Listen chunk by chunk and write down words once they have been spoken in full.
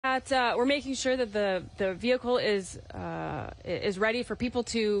that we're making sure that the vehicle is ready for people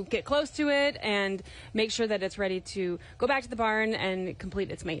to get close to it and make sure that it's ready to go back to the barn and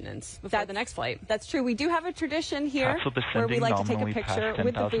complete its maintenance before the next flight. That's true. We do have a tradition here where we like to take a picture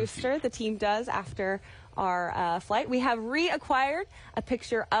with the booster. The team does after our flight. We have reacquired a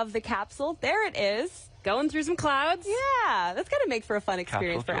picture of the capsule. There it is. Going through some clouds. Yeah, that's going to make for a fun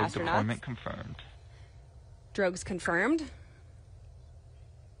experience for astronauts. Deployment confirmed. Drogues confirmed.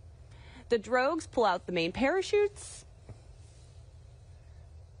 The drogues pull out the main parachutes.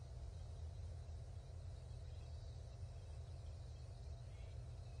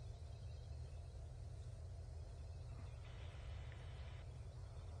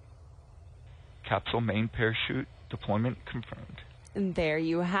 Capsule main parachute deployment confirmed. And there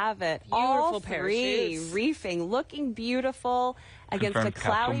you have it. Beautiful All three parachutes. reefing, looking beautiful against a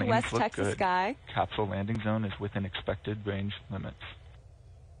cloudy West Texas sky. Capsule landing zone is within expected range limits.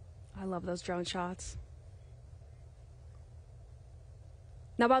 I love those drone shots.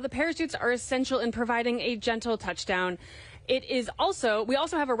 Now, while the parachutes are essential in providing a gentle touchdown, we also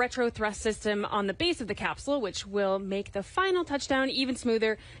have a retro thrust system on the base of the capsule, which will make the final touchdown even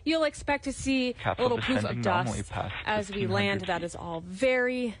smoother. You'll expect to see a little poof of dust as we land. That is all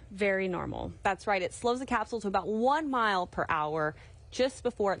very, very normal. That's right. It slows the capsule to about 1 mile per hour just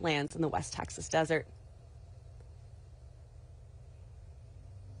before it lands in the West Texas desert.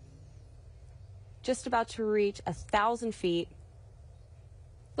 Just about to reach 1,000 feet.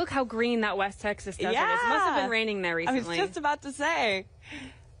 Look how green that West Texas desert is. It must have been raining there recently. I was just about to say.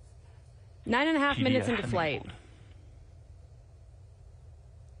 9.5 minutes into flight.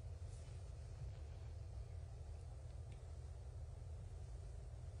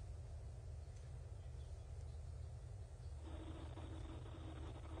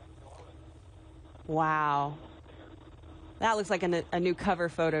 Wow. That looks like a new cover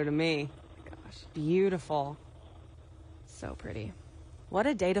photo to me. Gosh. Beautiful. So pretty. What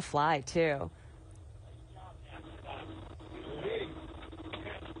a day to fly, too.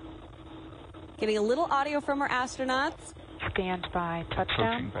 Getting a little audio from our astronauts. Stand by,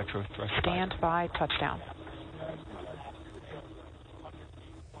 touchdown. Stand by, touchdown.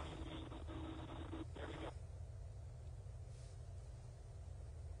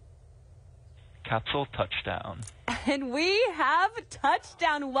 Capsule touchdown. And we have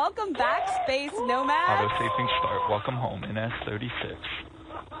touchdown. Welcome back, Space Nomad. Auto-safing start. Welcome home, NS-36.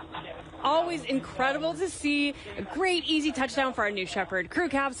 Always incredible to see a great, easy touchdown for our New Shepard crew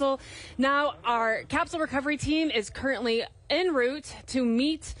capsule. Now, our capsule recovery team is currently en route to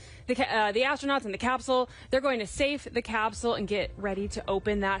meet the astronauts in the capsule. They're going to safe the capsule and get ready to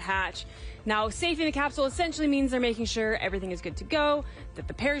open that hatch. Now, safing the capsule essentially means they're making sure everything is good to go, that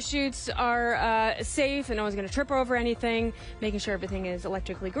the parachutes are safe and no one's going to trip over anything, making sure everything is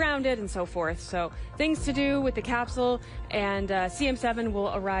electrically grounded and so forth. So things to do with the capsule, and CM7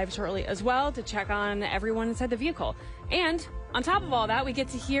 will arrive shortly as well to check on everyone inside the vehicle. And on top of all that, we get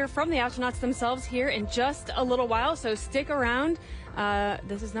to hear from the astronauts themselves here in just a little while, so stick around.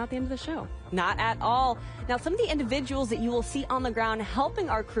 This is not the end of the show. Not at all. Now, some of the individuals that you will see on the ground helping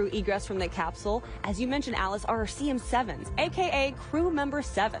our crew egress from the capsule, as you mentioned, Alice, are our CM7s, a.k.a. crew member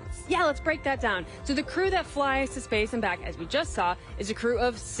 7s. Yeah, let's break that down. So the crew that flies to space and back, as we just saw, is a crew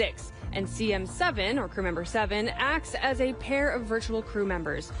of 6. And CM7, or crew member 7, acts as a pair of virtual crew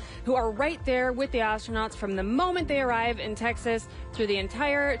members who are right there with the astronauts from the moment they arrive in Texas through the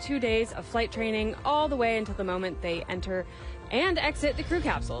entire 2 days of flight training, all the way until the moment they enter and exit the crew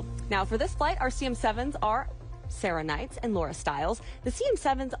capsule. Now, for this flight, our CM7s are Sarah Knights and Laura Stiles. The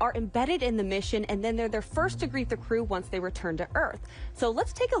CM7s are embedded in the mission, and then they're there first to greet the crew once they return to Earth. So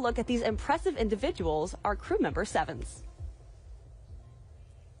let's take a look at these impressive individuals, our crew member 7s.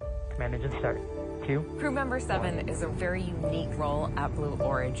 Command engine start. 2. Crew member 7 is a very unique role at Blue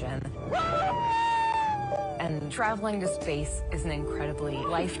Origin. And traveling to space is an incredibly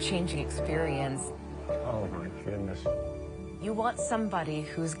life-changing experience. Oh my goodness. You want somebody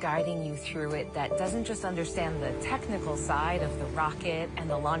who's guiding you through it that doesn't just understand the technical side of the rocket and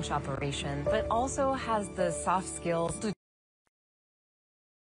the launch operation, but also has the soft skills to